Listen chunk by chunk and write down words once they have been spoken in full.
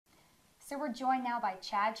So we're joined now by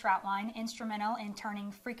Chad Troutwine, instrumental in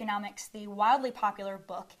turning Freakonomics, the wildly popular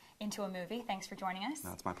book, into a movie. Thanks for joining us.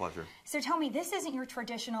 No, it's my pleasure. So tell me, this isn't your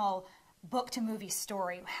traditional book-to-movie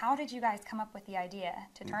story. How did you guys come up with the idea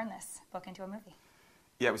to turn this book into a movie?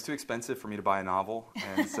 Yeah, it was too expensive for me to buy a novel,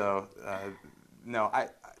 and so, no, I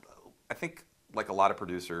think like a lot of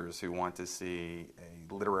producers who want to see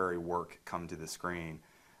a literary work come to the screen,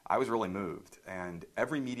 I was really moved, and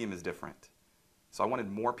every medium is different. So I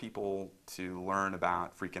wanted more people to learn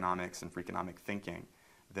about Freakonomics and Freakonomic thinking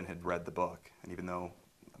than had read the book. And even though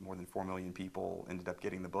more than 4 million people ended up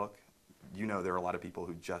getting the book, you know there are a lot of people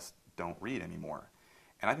who just don't read anymore.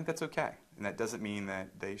 And I think that's okay. And that doesn't mean that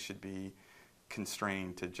they should be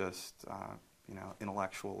constrained to just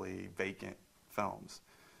intellectually vacant films.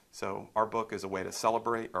 So our book is a way to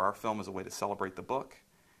celebrate, or our film is a way to celebrate the book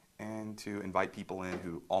and to invite people in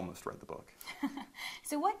who almost read the book.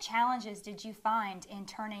 So what challenges did you find in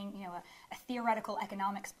turning a theoretical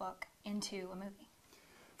economics book into a movie?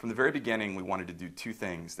 From the very beginning, we wanted to do two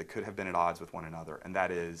things that could have been at odds with one another, and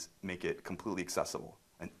that is make it completely accessible,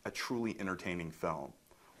 a truly entertaining film,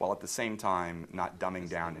 while at the same time not dumbing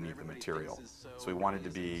down any of the material. So we wanted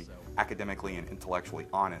to be academically and intellectually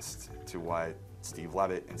honest to what Steve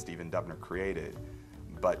Levitt and Stephen Dubner created,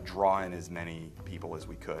 but draw in as many people as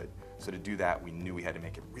we could. So to do that, we knew we had to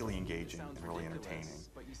make it really engaging and really entertaining.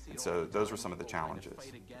 And so those were some of the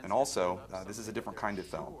challenges. And also, this is a different kind of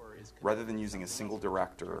film. Rather than using a single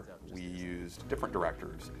director, we used different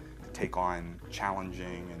directors to take on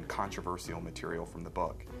challenging and controversial material from the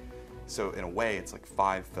book. So in a way, it's like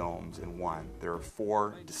 5 films in one. There are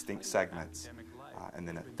 4 distinct segments, and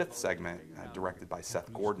then a 5th segment directed by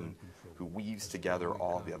Seth Gordon, who weaves together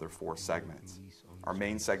all of the other 4 segments. Our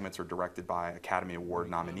main segments are directed by Academy Award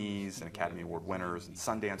nominees and Academy Award winners and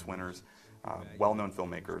Sundance winners, well-known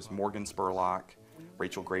filmmakers, Morgan Spurlock,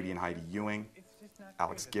 Rachel Grady and Heidi Ewing,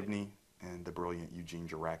 Alex Gibney, and the brilliant Eugene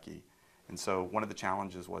Jarecki. And so one of the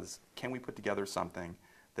challenges was, can we put together something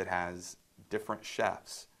that has different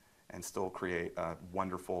chefs and still create a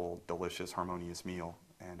wonderful, delicious, harmonious meal?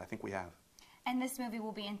 And I think we have. And this movie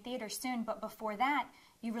will be in theaters soon, but before that,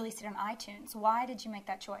 you released it on iTunes. Why did you make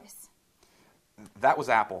that choice? That was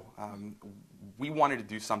Apple. We wanted to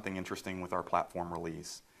do something interesting with our platform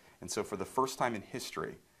release. And so for the first time in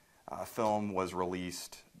history, a film was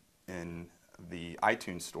released in the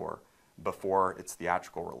iTunes store before its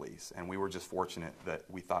theatrical release. And we were just fortunate that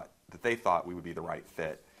they thought we would be the right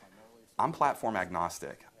fit. I'm platform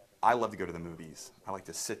agnostic. I love to go to the movies. I like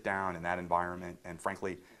to sit down in that environment, and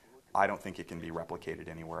frankly, I don't think it can be replicated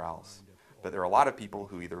anywhere else. But there are a lot of people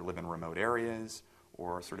who either live in remote areas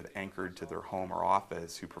or sort of anchored to their home or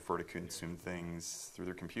office who prefer to consume things through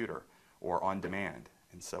their computer or on demand.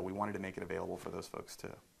 And so we wanted to make it available for those folks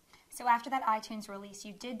too. So after that iTunes release,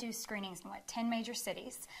 you did do screenings in 10 major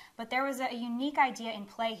cities, but there was a unique idea in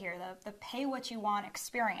play here, the pay what you want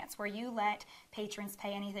experience, where you let patrons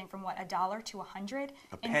pay anything from $1 to $100.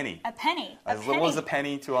 A penny. A penny. As little as a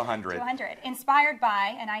penny to $100. To $100, inspired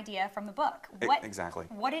by an idea from the book. Exactly.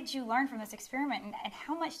 What did you learn from this experiment, and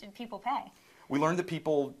how much did people pay? We learned that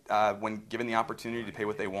people, when given the opportunity to pay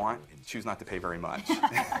what they want, choose not to pay very much.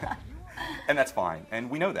 And that's fine, and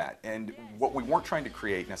we know that. And what we weren't trying to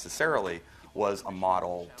create necessarily was a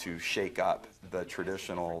model to shake up the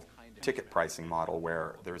traditional ticket pricing model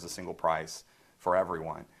where there's a single price for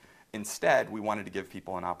everyone. Instead, we wanted to give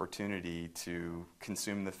people an opportunity to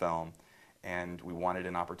consume the film, and we wanted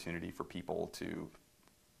an opportunity for people to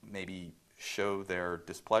maybe show their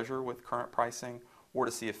displeasure with current pricing or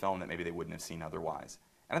to see a film that maybe they wouldn't have seen otherwise.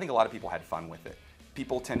 And I think a lot of people had fun with it.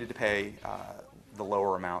 People tended to pay the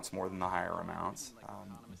lower amounts more than the higher amounts,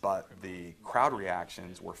 but the crowd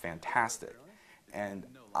reactions were fantastic. And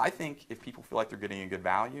I think if people feel like they're getting a good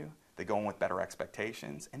value, they go in with better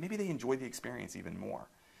expectations, and maybe they enjoy the experience even more.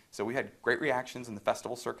 So we had great reactions in the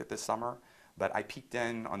festival circuit this summer, but I peeked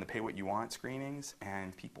in on the Pay What You Want screenings,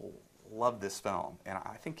 and people love this film. And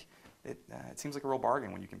I think it seems like a real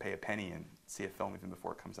bargain when you can pay a penny and see a film even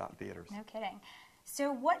before it comes out in theaters. No kidding.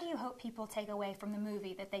 So what do you hope people take away from the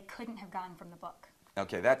movie that they couldn't have gotten from the book?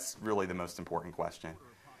 Okay, that's really the most important question.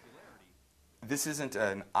 This isn't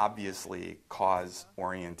an obviously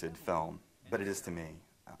cause-oriented film, but it is to me.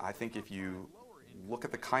 I think if you look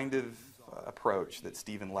at the kind of approach that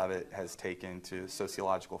Stephen Levitt has taken to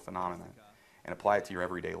sociological phenomena and apply it to your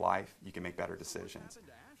everyday life, you can make better decisions.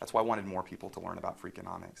 That's why I wanted more people to learn about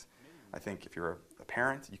Freakonomics. I think if you're a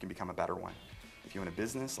parent, you can become a better one. If you own a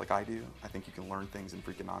business like I do, I think you can learn things in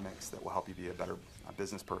Freakonomics that will help you be a better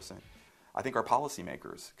business person. I think our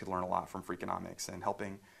policymakers could learn a lot from Freakonomics and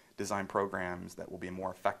helping design programs that will be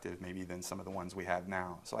more effective maybe than some of the ones we have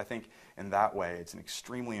now. So I think in that way it's an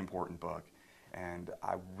extremely important book, and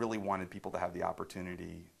I really wanted people to have the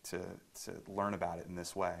opportunity to learn about it in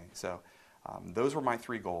this way. So those were my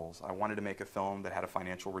 3 goals. I wanted to make a film that had a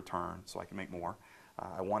financial return so I could make more.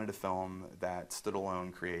 I wanted a film that stood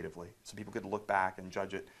alone creatively so people could look back and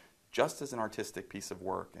judge it just as an artistic piece of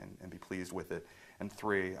work and be pleased with it. And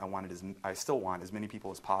 3, I still want as many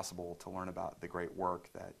people as possible to learn about the great work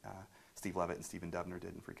that Steve Levitt and Stephen Dubner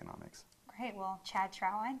did in Freakonomics. Great. Well, Chad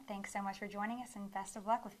Troutwine, thanks so much for joining us, and best of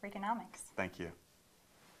luck with Freakonomics. Thank you.